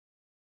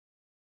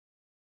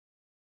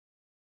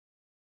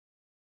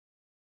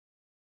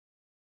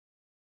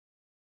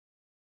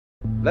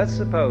Let's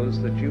suppose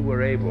that you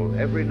were able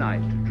every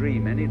night to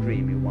dream any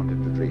dream you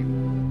wanted to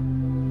dream.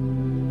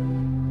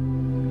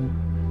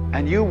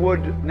 And you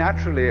would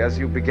naturally, as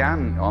you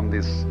began on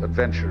this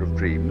adventure of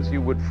dreams,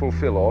 you would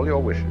fulfill all your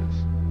wishes.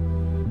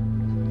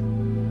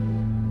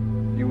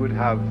 You would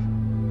have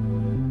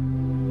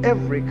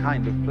every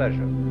kind of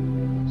pleasure,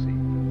 you see.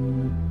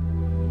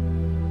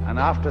 And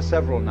after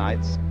several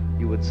nights,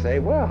 you would say,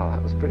 well,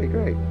 that was pretty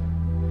great.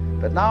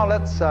 But now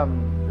let's have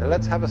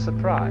a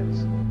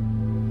surprise.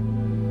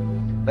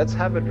 Let's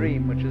have a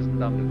dream which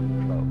isn't under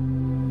control.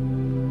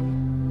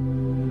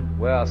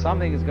 Well,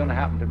 something is going to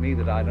happen to me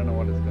that I don't know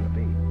what it's going to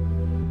be.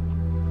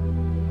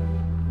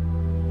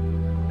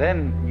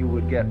 Then you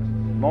would get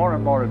more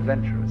and more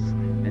adventurous,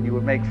 and you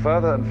would make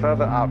further and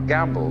further out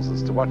gambles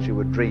as to what you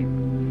would dream.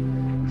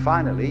 And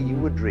finally, you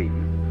would dream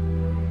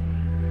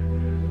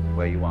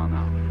where you are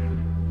now.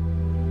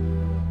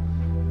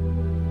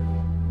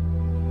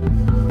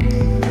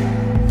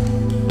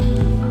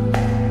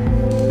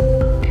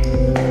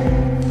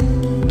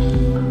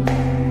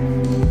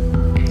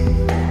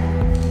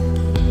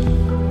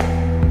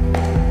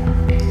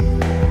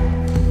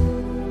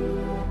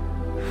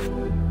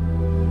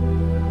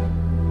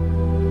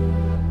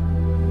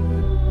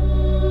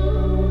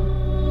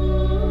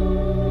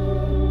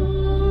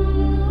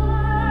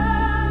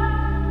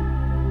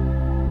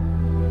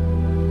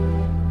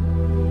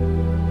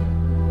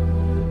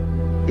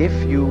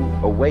 If you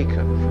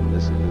awaken from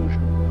this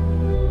illusion,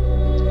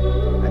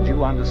 and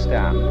you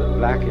understand that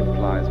black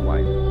implies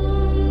white,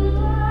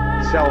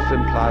 self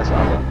implies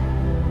other,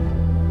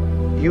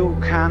 you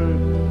can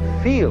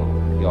feel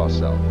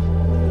yourself